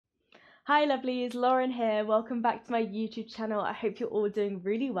Hi lovelies, Lauren here. Welcome back to my YouTube channel. I hope you're all doing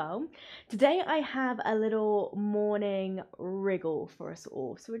really well. Today I have a little morning wriggle for us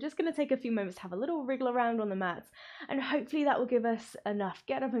all. So we're just going to take a few moments to have a little wriggle around on the mats, and hopefully that will give us enough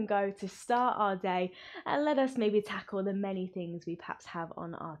get up and go to start our day and let us maybe tackle the many things we perhaps have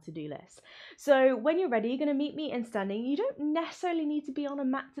on our to-do list. So when you're ready, you're going to meet me in standing. You don't necessarily need to be on a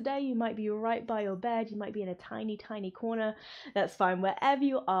mat today. You might be right by your bed. You might be in a tiny corner. That's fine. Wherever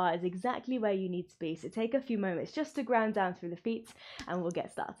you are is exactly where you need to be. So take a few moments just to ground down through the feet and we'll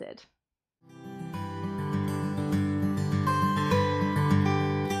get started.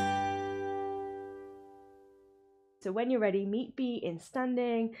 So when you're ready, meet me in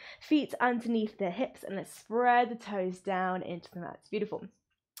standing, feet underneath the hips, and let's spread the toes down into the mat. It's beautiful.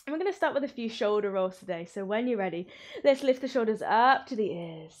 And we're going to start with a few shoulder rolls today. So when you're ready, let's lift the shoulders up to the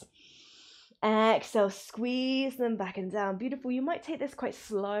ears. Exhale, squeeze them back and down. Beautiful. You might take this quite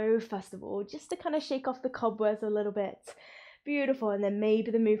slow first of all, just to kind of shake off the cobwebs a little bit. Beautiful. And then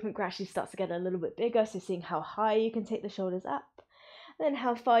maybe the movement gradually starts to get a little bit bigger. So seeing how high you can take the shoulders up, and then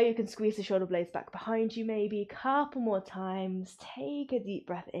how far you can squeeze the shoulder blades back behind you maybe. Couple more times. Take a deep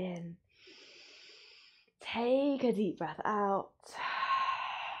breath in. Take a deep breath out.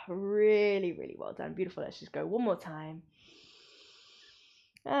 Really well done. Beautiful. Let's just go one more time.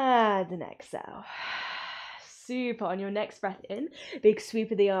 And an exhale. Super. On your next breath in, big sweep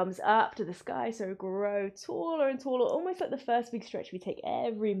of the arms up to the sky. So grow taller and taller, almost like the first big stretch we take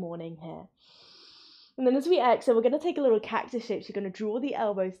every morning here. And then as we exhale, we're going to take a little cactus shape. So you're going to draw the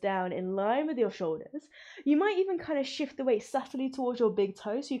elbows down in line with your shoulders. You might even kind of shift the weight subtly towards your big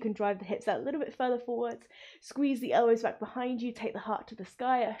toe so you can drive the hips out a little bit further forwards. Squeeze the elbows back behind you. Take the heart to the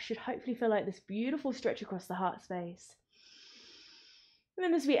sky. I should hopefully feel like this beautiful stretch across the heart space. And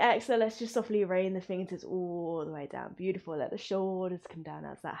then as we exhale, let's just softly rain the fingertips all the way down. Beautiful. Let the shoulders come down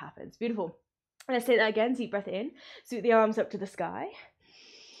as that happens. Beautiful. Let's take that again. Deep breath in. Sweep the arms up to the sky.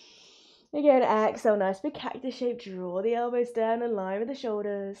 Again, exhale. Nice big cactus shape. Draw the elbows down in line with the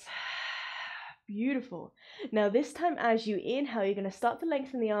shoulders. Beautiful. Now this time as you inhale, you're going to start to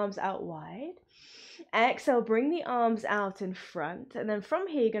lengthen the arms out wide. Exhale, bring the arms out in front. And then from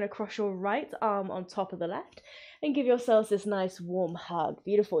here, you're going to cross your right arm on top of the left and give yourselves this nice warm hug.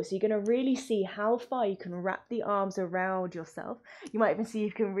 Beautiful. So you're going to really see how far you can wrap the arms around yourself. You might even see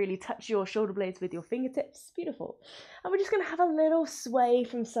you can really touch your shoulder blades with your fingertips. Beautiful. And we're just going to have a little sway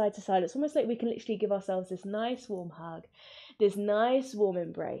from side to side. It's almost like we can literally give ourselves this nice warm hug, this nice warm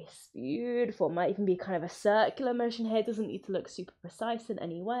embrace. Beautiful. It might even be kind of a circular motion here. It doesn't need to look super precise in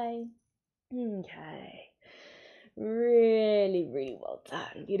any way. Okay. Really well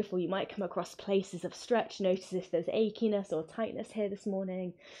done. Beautiful. You might come across places of stretch. Notice if there's achiness or tightness here this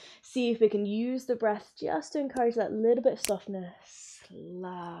morning. See if we can use the breath just to encourage that little bit of softness.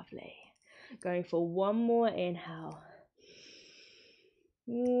 Lovely. Going for one more inhale.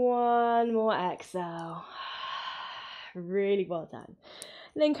 One more exhale. Really well done.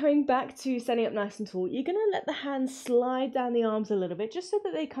 And then coming back to standing up nice and tall, you're going to let the hands slide down the arms a little bit just so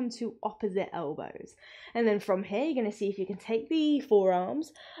that they come to opposite elbows. And then from here, you're going to see if you can take the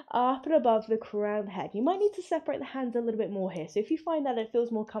forearms up and above the crown of the head. You might need to separate the hands a little bit more here. So if you find that it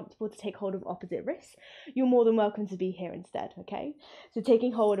feels more comfortable to take hold of opposite wrists, you're more than welcome to be here instead, okay? So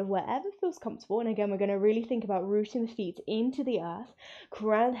taking hold of wherever feels comfortable. And again, we're going to really think about rooting the feet into the earth,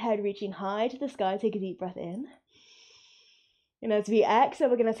 crown of the head reaching high to the sky. Take a deep breath in. And as we exhale,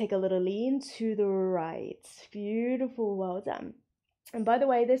 we're going to take a little lean to the right. Beautiful, well done. And by the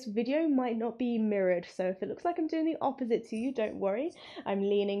way, this video might not be mirrored, so if it looks like I'm doing the opposite to you, don't worry. I'm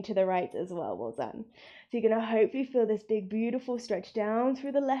leaning to the right as well, well done. So you're going to hopefully feel this big, beautiful stretch down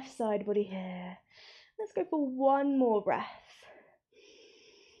through the left side body here. Let's go for one more breath.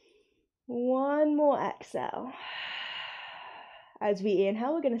 One more exhale. As we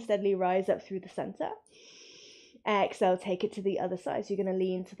inhale, we're going to steadily rise up through the center. Exhale, take it to the other side. So you're going to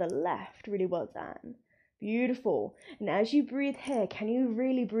lean to the left. Really well done. Beautiful. And as you breathe here, can you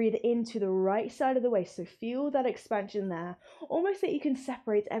really breathe into the right side of the waist? So feel that expansion there. Almost that you can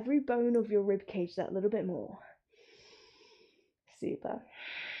separate every bone of your rib cage that little bit more. Super.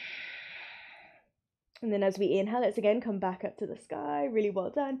 And then as we inhale, let's again come back up to the sky. Really well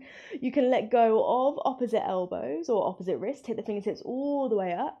done. You can let go of opposite elbows or opposite wrists. Take the fingertips all the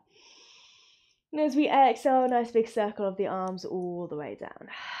way up. And as we exhale, a nice big circle of the arms all the way down.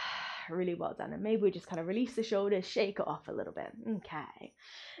 Really well done. And maybe we just kind of release the shoulders, shake it off a little bit. Okay.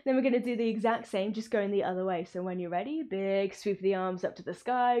 Then we're going to do the exact same, just going the other way. So when you're ready, big sweep of the arms up to the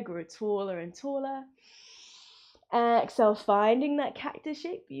sky, grow taller and taller. Exhale, finding that cactus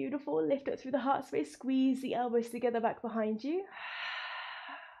shape. Beautiful. Lift up through the heart space. Squeeze the elbows together back behind you.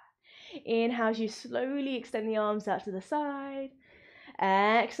 Inhale as you slowly extend the arms out to the side.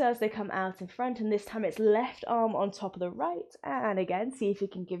 Exhale as they come out in front, and this time it's left arm on top of the right. And again, see if you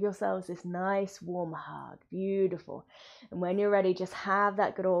can give yourselves this nice warm hug. Beautiful. And when you're ready, just have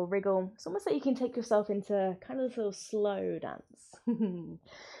that good old wriggle. It's almost like you can take yourself into kind of this little slow dance.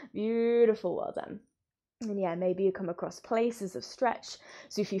 Beautiful, well done. And yeah, maybe you come across places of stretch.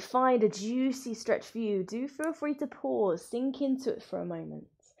 So if you find a juicy stretch for you, do feel free to pause, sink into it for a moment.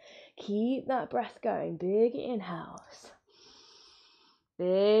 Keep that breath going. Big inhales.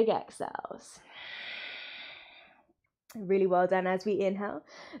 Big exhales. Really well done. As we inhale,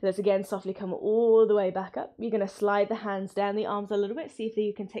 let's again softly come all the way back up. You're going to slide the hands down the arms a little bit. See if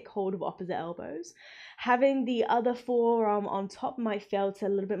you can take hold of opposite elbows. Having the other forearm on top might feel a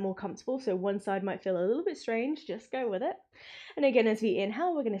little bit more comfortable. So one side might feel a little bit strange. Just go with it. And again, as we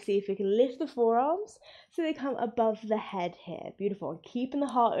inhale, we're going to see if we can lift the forearms so they come above the head here. Beautiful. And keeping the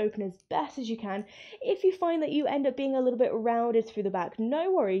heart open as best as you can. If you find that you end up being a little bit rounded through the back,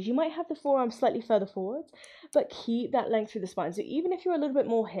 no worries. You might have the forearms slightly further forward, but keep that length through the spine. So even if you're a little bit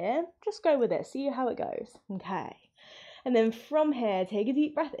more here, just go with it. See how it goes. Okay. And then from here, take a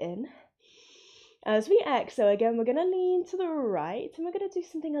deep breath in. As we exhale, again, we're going to lean to the right, and we're going to do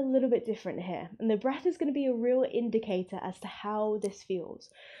something a little bit different here. And the breath is going to be a real indicator as to how this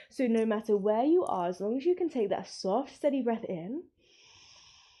feels. So no matter where you are, as long as you can take that soft, steady breath in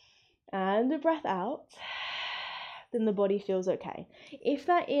and the breath out, then the body feels okay. If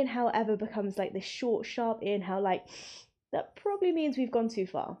that inhale ever becomes like this short, sharp inhale, like that probably means we've gone too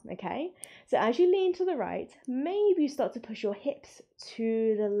far, okay? So as you lean to the right, maybe you start to push your hips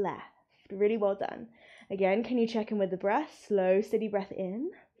to the left. Really well done. Again, can you check in with the breath? Slow, steady breath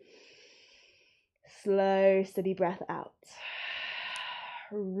in. Slow, steady breath out.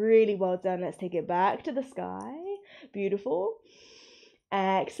 Really well done. Let's take it back to the sky. Beautiful.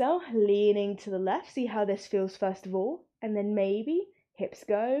 Exhale, leaning to the left. See how this feels first of all. And then maybe hips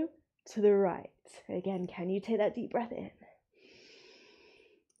go to the right. Again, can you take that deep breath in?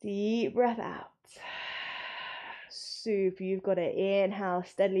 Deep breath out. Super, you've got it. Inhale,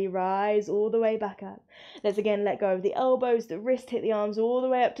 steadily rise all the way back up. Let's again let go of the elbows, the wrist, hit the arms all the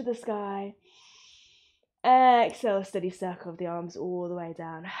way up to the sky. Exhale, steady circle of the arms all the way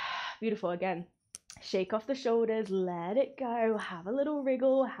down. Beautiful. Again, shake off the shoulders, let it go, have a little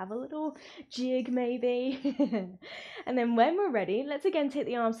wriggle, have a little jig maybe. And then when we're ready, let's again take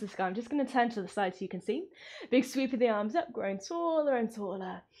the arms to the sky. I'm just going to turn to the side so you can see. Big sweep of the arms up, growing taller and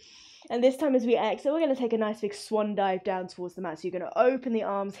taller. And this time as we exhale, we're going to take a nice big swan dive down towards the mat. So you're going to open the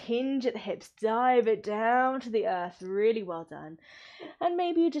arms, hinge at the hips, dive it down to the earth. Really well done. And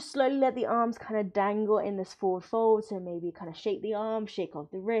maybe you just slowly let the arms kind of dangle in this forward fold. So maybe you kind of shake the arms, shake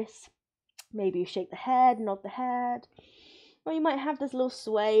off the wrists. Maybe you shake the head, nod the head. Or you might have this little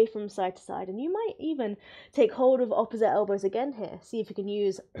sway from side to side. And you might even take hold of opposite elbows again here. See if you can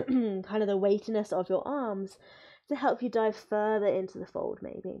use kind of the weightiness of your arms to help you dive further into the fold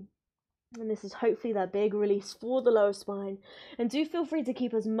maybe. And this is hopefully that big release for the lower spine. And do feel free to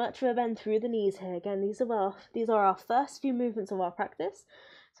keep as much of a bend through the knees here. Again, these are our first few movements of our practice.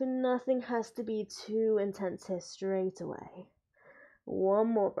 So nothing has to be too intense here straight away. One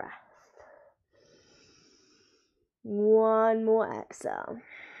more breath. One more exhale.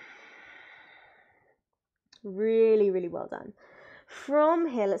 Really, really well done. From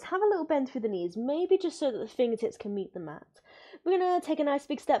here, let's have a little bend through the knees, maybe just so that the fingertips can meet the mat. We're going to take a nice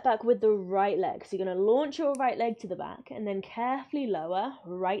big step back with the right leg. So you're going to launch your right leg to the back and then carefully lower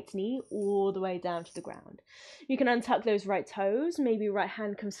right knee all the way down to the ground. You can untuck those right toes. Maybe right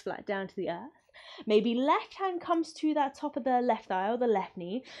hand comes flat down to the earth. Maybe left hand comes to that top of the left thigh or the left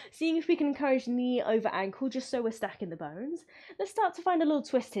knee. Seeing if we can encourage knee over ankle just so we're stacking the bones. Let's start to find a little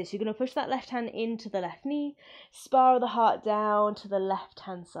twist here. So you're going to push that left hand into the left knee. Spiral the heart down to the left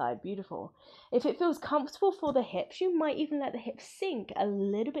hand side. Beautiful. If it feels comfortable for the hips, you might even let the hips sink a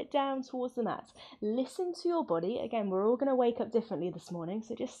little bit down towards the mat. Listen to your body. Again, we're all going to wake up differently this morning.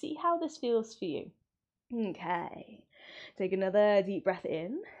 So just see how this feels for you. Okay. Take another deep breath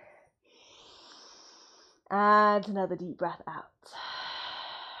in. And another deep breath out.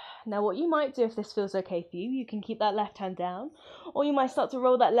 Now what you might do if this feels okay for you, you can keep that left hand down, or you might start to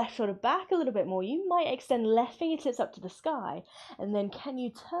roll that left shoulder back a little bit more. You might extend left fingertips up to the sky, and then can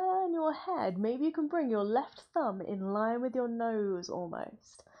you turn your head? Maybe you can bring your left thumb in line with your nose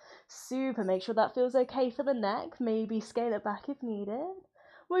almost. Super, make sure that feels okay for the neck. Maybe scale it back if needed.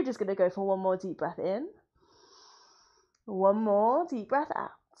 We're just going to go for one more deep breath in. One more deep breath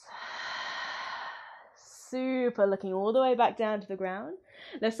out. Super, looking all the way back down to the ground.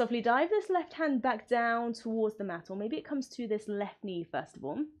 Let's softly dive this left hand back down towards the mat, or maybe it comes to this left knee first of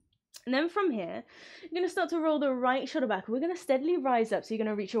all. And then from here, you're going to start to roll the right shoulder back. We're going to steadily rise up. So you're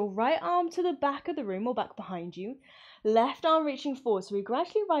going to reach your right arm to the back of the room or back behind you. Left arm reaching forward. So we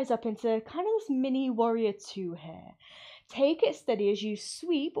gradually rise up into kind of this mini warrior two here. Take it steady as you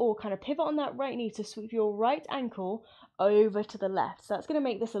sweep or kind of pivot on that right knee to sweep your right ankle over to the left. So that's going to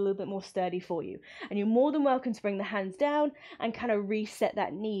make this a little bit more sturdy for you. And you're more than welcome to bring the hands down and kind of reset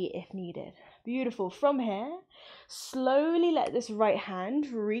that knee if needed. Beautiful. From here, slowly let this right hand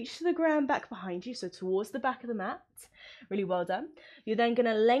reach to the ground back behind you, so towards the back of the mat. Really well done. You're then going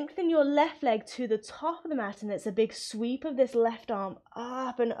to lengthen your left leg to the top of the mat, and it's a big sweep of this left arm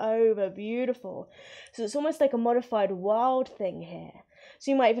up and over. Beautiful. So it's almost like a modified wild thing here.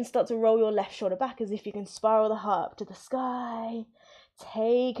 So you might even start to roll your left shoulder back as if you can spiral the heart up to the sky.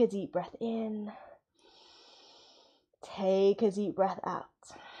 Take a deep breath in. Take a deep breath out.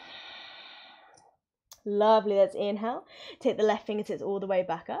 Lovely, let's inhale. Take the left fingertips all the way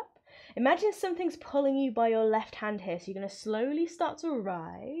back up. Imagine something's pulling you by your left hand here. So you're going to slowly start to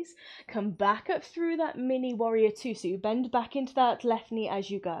rise. Come back up through that mini warrior two. So you bend back into that left knee as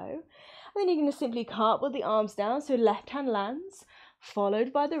you go. And then you're going to simply cartwheel the arms down. So left hand lands,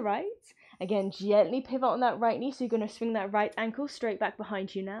 followed by the right. Again, gently pivot on that right knee. So you're going to swing that right ankle straight back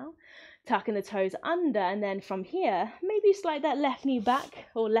behind you now. Tucking the toes under, and then from here, maybe slide that left knee back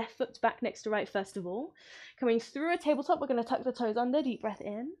or left foot back next to right first of all. Coming through a tabletop, we're going to tuck the toes under, deep breath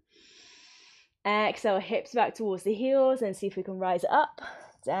in. Exhale, hips back towards the heels, and see if we can rise up.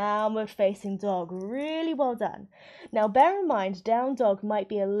 Downward facing dog, really well done. Now bear in mind, down dog might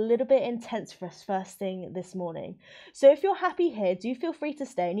be a little bit intense for us first thing this morning. So if you're happy here, do feel free to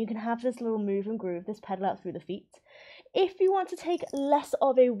stay, and you can have this little move and groove, this pedal out through the feet. If you want to take less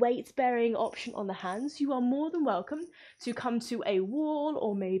of a weight-bearing option on the hands, you are more than welcome to come to a wall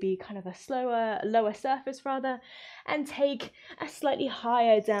or maybe kind of a lower surface rather, and take a slightly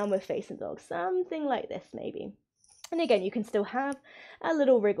higher downward facing dog, something like this maybe. And again, you can still have a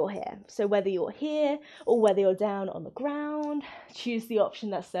little wriggle here. So whether you're here or whether you're down on the ground, choose the option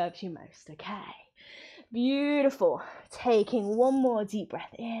that serves you most, okay? Beautiful. Taking one more deep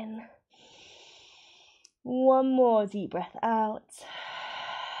breath in. One more deep breath out.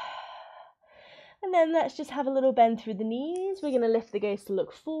 And then let's just have a little bend through the knees. We're going to lift the gaze to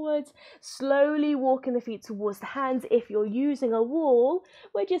look forwards. Slowly walking the feet towards the hands. If you're using a wall,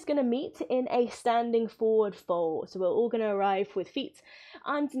 we're just going to meet in a standing forward fold. So we're all going to arrive with feet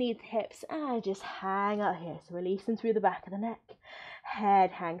underneath the hips and just hang out here. So releasing through the back of the neck.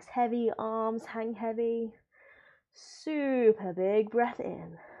 Head hangs heavy, arms hang heavy. Super big breath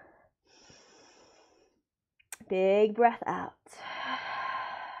in. Big breath out.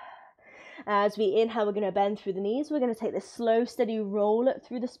 As we inhale, we're going to bend through the knees. We're going to take this slow, steady roll up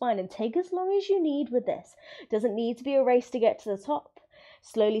through the spine and take as long as you need with this. Doesn't need to be a race to get to the top.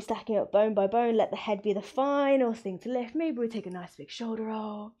 Slowly stacking up bone by bone. Let the head be the final thing to lift. Maybe we take a nice big shoulder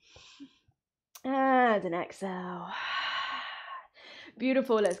roll. And an exhale.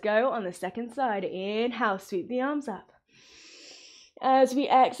 Beautiful. Let's go on the second side. Inhale, sweep the arms up. As we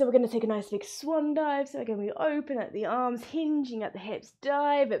exhale, we're going to take a nice big swan dive. So again, we open at the arms, hinging at the hips,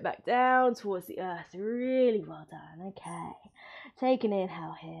 dive it back down towards the earth. Really well done. Okay. Take an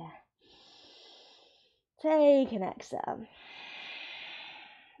inhale here. Take an exhale.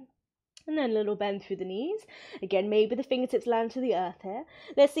 And then a little bend through the knees. Again, maybe the fingertips land to the earth here.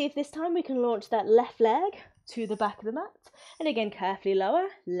 Let's see if this time we can launch that left leg to the back of the mat. And again, carefully lower,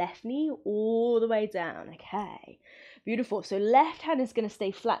 left knee all the way down. Okay. Beautiful. So left hand is going to stay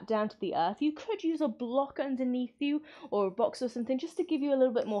flat down to the earth. You could use a block underneath you or a box or something just to give you a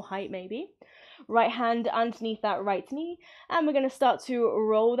little bit more height maybe. Right hand underneath that right knee. And we're going to start to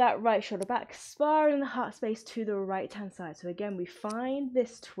roll that right shoulder back, spiraling the heart space to the right hand side. So again, we find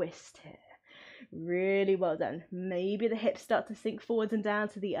this twist here. Really well done. Maybe the hips start to sink forwards and down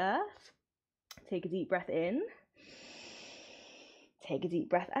to the earth. Take a deep breath in. Take a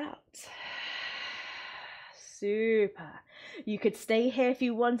deep breath out. Super. You could stay here if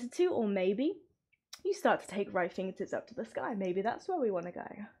you wanted to, or maybe you start to take right fingertips up to the sky. Maybe that's where we want to go.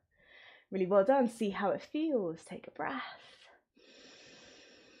 Really well done. See how it feels. Take a breath.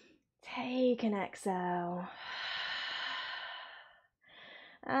 Take an exhale.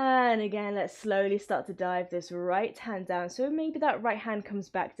 And again, let's slowly start to dive this right hand down. So maybe that right hand comes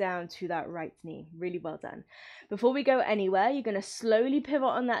back down to that right knee. Really well done. Before we go anywhere, you're going to slowly pivot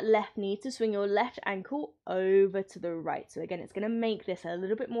on that left knee to swing your left ankle over to the right. So again, it's going to make this a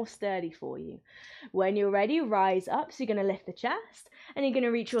little bit more sturdy for you. When you're ready, rise up. So you're going to lift the chest and you're going to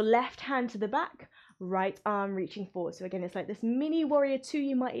reach your left hand to the back, right arm reaching forward. So again, it's like this mini warrior two.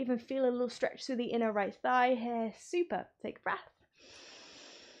 You might even feel a little stretch through the inner right thigh here. Super. Take a breath.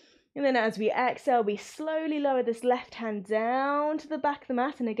 And then as we exhale, we slowly lower this left hand down to the back of the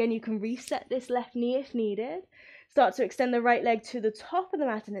mat. And again, you can reset this left knee if needed. Start to extend the right leg to the top of the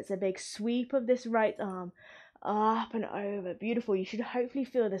mat, and it's a big sweep of this right arm up and over. Beautiful. You should hopefully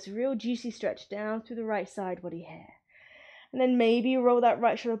feel this real juicy stretch down through the right side body here. And then maybe you roll that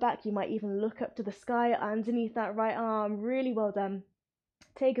right shoulder back. You might even look up to the sky underneath that right arm. Really well done.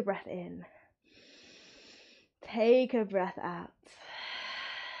 Take a breath in. Take a breath out.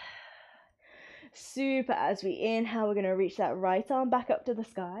 Super. As we inhale, we're going to reach that right arm back up to the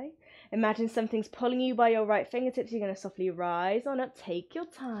sky. Imagine something's pulling you by your right fingertips. You're going to softly rise on up. Take your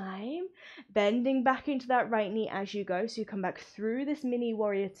time. Bending back into that right knee as you go. So you come back through this mini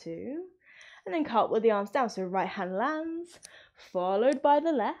warrior two. And then cartwheel the arms down. So right hand lands, followed by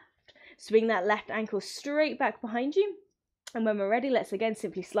the left. Swing that left ankle straight back behind you. And when we're ready, let's again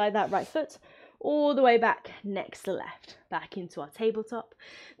simply slide that right foot all the way back next to left, back into our tabletop.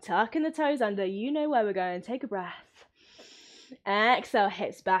 Tucking the toes under, you know where we're going. Take a breath. Exhale,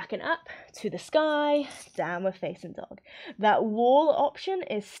 hips back and up to the sky, downward facing dog. That wall option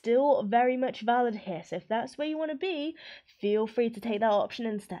is still very much valid here. So if that's where you want to be, feel free to take that option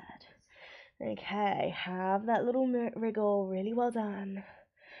instead. Okay, have that little wriggle, really well done.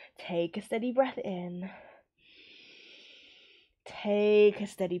 Take a steady breath in. Take a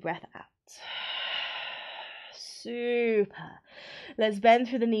steady breath out. Super. Let's bend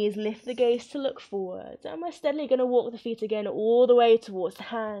through the knees, lift the gaze to look forward. And we're steadily going to walk the feet again all the way towards the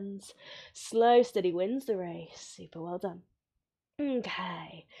hands. Slow, steady wins the race. Super well done.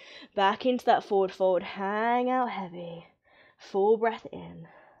 Okay. Back into that forward fold. Hang out heavy. Full breath in.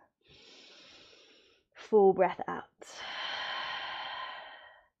 Full breath out.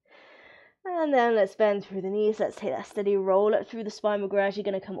 And then let's bend through the knees. Let's take that steady roll up through the spine. We're gradually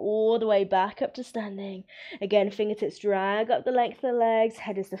going to come all the way back up to standing. Again, fingertips drag up the length of the legs.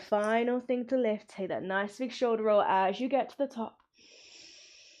 Head is the final thing to lift. Take that nice big shoulder roll as you get to the top.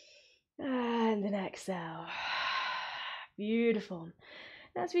 And then exhale. Beautiful.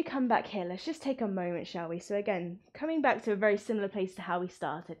 Now as we come back here, let's just take a moment, shall we? So again, coming back to a very similar place to how we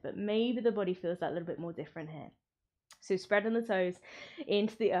started, but maybe the body feels that little bit more different here. So spreading the toes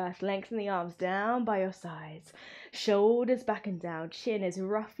into the earth, lengthen the arms down by your sides, shoulders back and down, chin is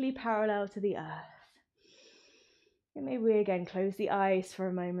roughly parallel to the earth. And maybe we again close the eyes for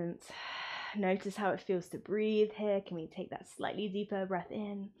a moment. Notice how it feels to breathe here. Can we take that slightly deeper breath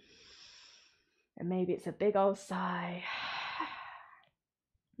in? And maybe it's a big old sigh.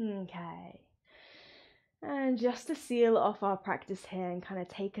 Okay. And just to seal off our practice here and kind of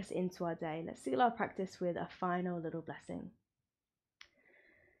take us into our day, let's seal our practice with a final little blessing.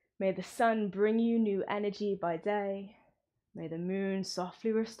 May the sun bring you new energy by day. May the moon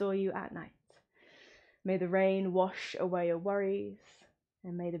softly restore you at night. May the rain wash away your worries.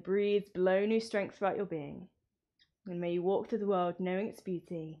 And may the breeze blow new strength throughout your being. And may you walk through the world knowing its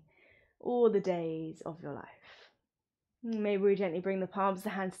beauty all the days of your life. Maybe we gently bring the palms of the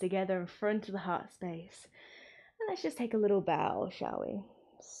hands together in front of the heart space. And let's just take a little bow, shall we?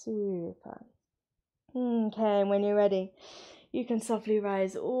 Super. Okay, when you're ready, you can softly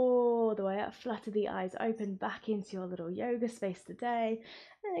rise all the way up, flutter the eyes open back into your little yoga space today.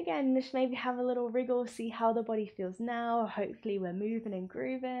 And again, just maybe have a little wriggle, see how the body feels now. Hopefully we're moving and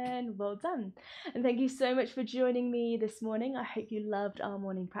grooving. Well done. And thank you so much for joining me this morning. I hope you loved our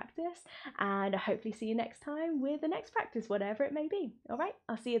morning practice, and I hopefully see you next time with the next practice, whatever it may be. All right,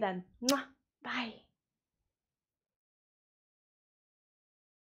 I'll see you then. Mwah. Bye.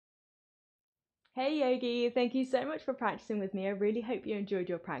 Hey Yogi, thank you so much for practicing with me. I really hope you enjoyed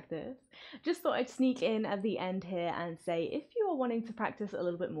your practice. Just thought I'd sneak in at the end here and say, if you are wanting to practice a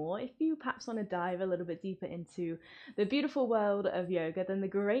little bit more, if you perhaps want to dive a little bit deeper into the beautiful world of yoga, then the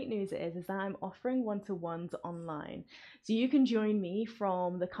great news is that I'm offering one-to-ones online. So you can join me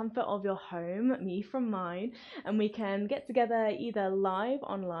from the comfort of your home, me from mine, and we can get together either live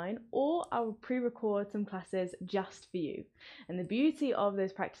online or I'll pre-record some classes just for you. And the beauty of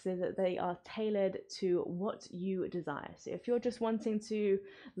those practices is that they are tailored to what you desire. So if you're just wanting to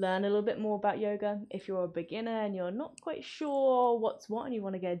learn a little bit more about yoga, if you're a beginner and you're not quite sure what's what and you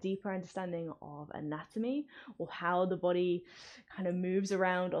want to get a deeper understanding of anatomy or how the body kind of moves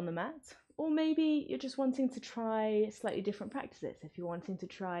around on the mat, or maybe you're just wanting to try slightly different practices, if you're wanting to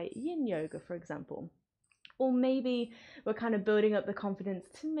try yin yoga, for example. Or maybe we're kind of building up the confidence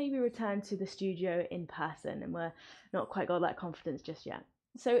to maybe return to the studio in person and we're not quite got that confidence just yet.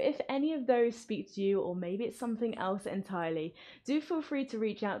 So if any of those speak to you, or maybe it's something else entirely, do feel free to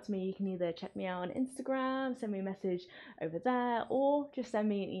reach out to me. You can either check me out on Instagram, send me a message over there, or just send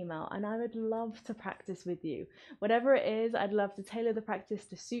me an email, and I would love to practice with you. Whatever it is, I'd love to tailor the practice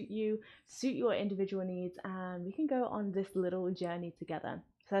to suit your individual needs, and we can go on this little journey together.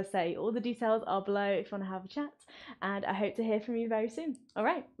 So as I say, all the details are below if you want to have a chat, and I hope to hear from you very soon. All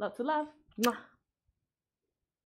right, lots of love. Mwah.